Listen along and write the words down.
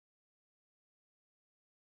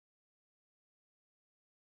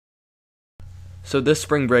So this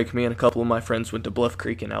spring break, me and a couple of my friends went to Bluff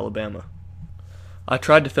Creek in Alabama. I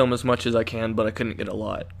tried to film as much as I can, but I couldn't get a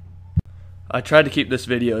lot. I tried to keep this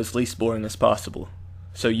video as least boring as possible,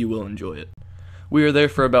 so you will enjoy it. We were there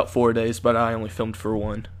for about 4 days, but I only filmed for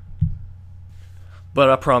 1. But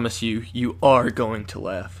I promise you, you are going to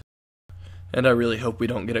laugh. And I really hope we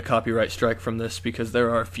don't get a copyright strike from this, because there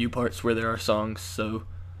are a few parts where there are songs, so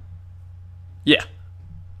yeah.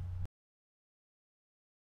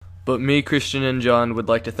 But me, Kristian, and John would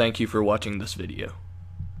like to thank you for watching this video.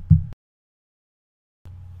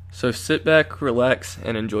 So sit back, relax,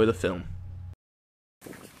 and enjoy the film.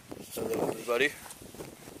 Hello everybody.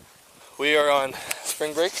 We are on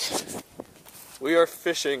spring break. We are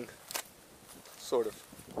fishing. Sort of.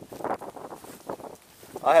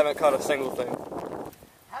 I haven't caught a single thing.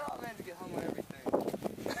 How do I manage to get home on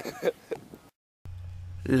everything?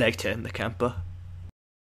 Later in the camper.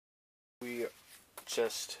 We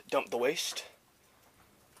just dumped the waste.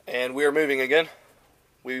 And we are moving again.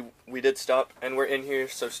 We did stop, and we're in here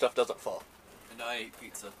so stuff doesn't fall. And I ate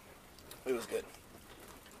pizza. It was good.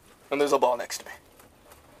 And there's a ball next to me.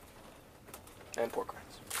 And pork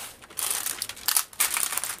rinds.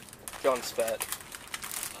 John's fat.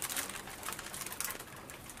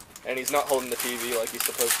 And he's not holding the TV like he's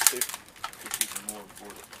supposed to. It's even more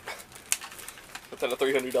important. Within a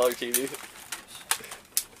 $300 TV.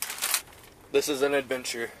 This is an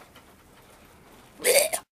adventure.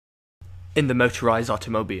 In the motorized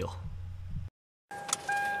automobile.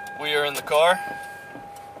 We are in the car.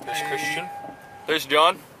 There's Kristian. There's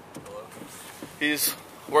John. Hello. He's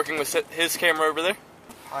working with his camera over there.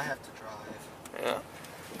 I have to drive. Yeah.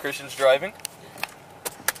 Kristian's driving.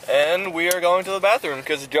 And we are going to the bathroom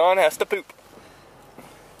because John has to poop.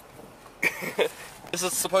 This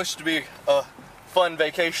is supposed to be a fun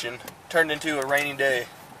vacation turned into a rainy day.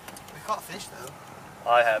 We caught fish though.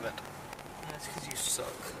 I haven't. That's because you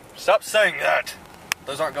suck. Stop saying that.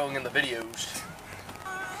 Those aren't going in the videos.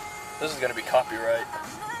 This is going to be copyright.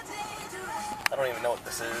 I don't even know what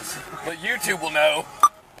this is. But YouTube will know.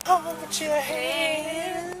 Hold your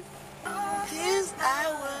hand. Here's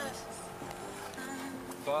ours.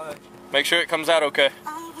 Bye. Make sure it comes out okay.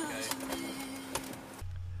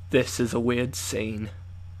 This is a weird scene.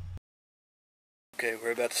 Okay,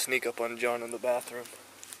 we're about to sneak up on John in the bathroom.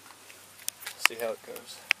 See how it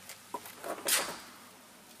goes.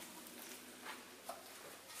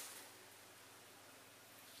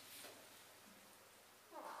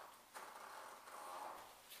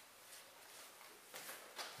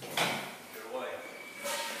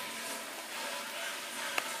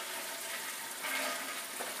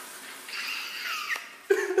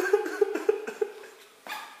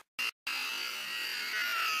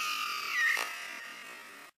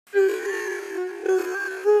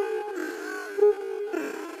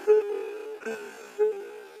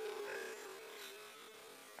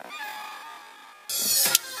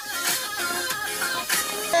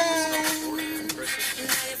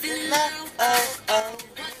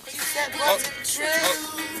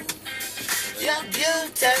 You're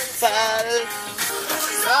beautiful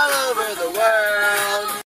all over the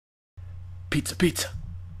world. Pizza, pizza.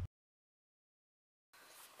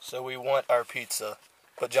 So we want our pizza,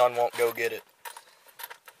 but John won't go get it.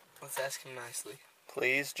 Let's ask him nicely.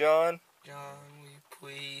 Please, John? John, will you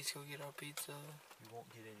please go get our pizza? You won't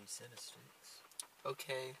get any Cinesticks.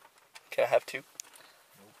 Okay. Can I have 2?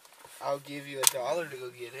 Nope. I'll give you $1 to go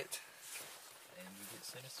get it. And you get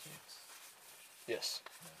Cinesticks? Yes.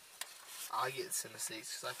 I get Cinesticks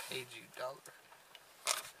because I paid you $1.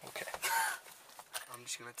 Okay. I'm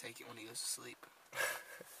just gonna take it when he goes to sleep.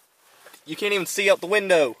 You can't even see out the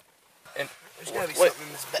window. And There's gotta be wait, something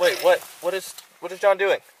in this bag. wait, what is John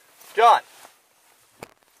doing? John!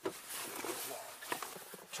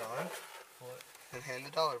 John? What? And hand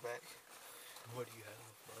the $1 back. What do you have,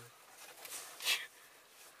 brother?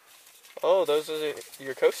 Oh, those are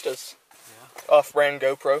your Costas. Yeah. Off-brand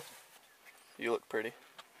GoPro. You look pretty.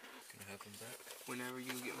 Can I have them back? Whenever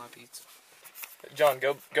you get my pizza. John,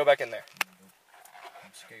 go back in there.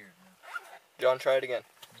 I'm scared now. John, try it again.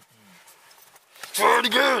 Try it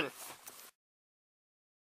again!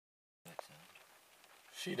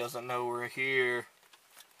 She doesn't know we're here.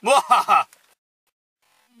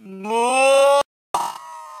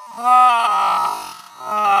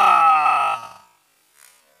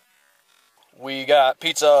 We got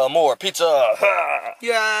pizza, more pizza!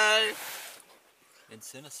 Yay! And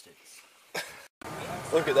Cinesticks.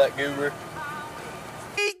 Look at that goober.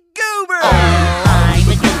 Hey, goober!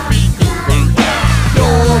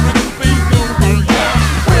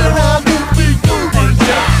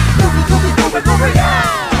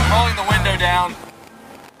 Rolling the window down.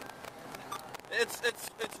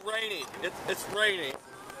 It's raining. It's raining.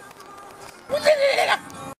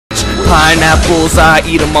 Pineapples, I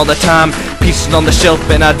eat them all the time. Peaches on the shelf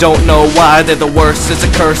and I don't know why. They're the worst, it's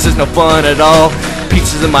a curse, it's no fun at all.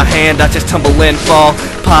 Peaches in my hand, I just tumble and fall.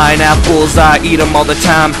 Pineapples, I eat them all the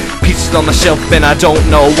time. Peaches on the shelf and I don't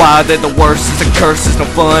know why. They're the worst, it's a curse, it's no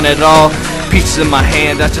fun at all. Peaches in my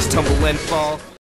hand, I just tumble and fall.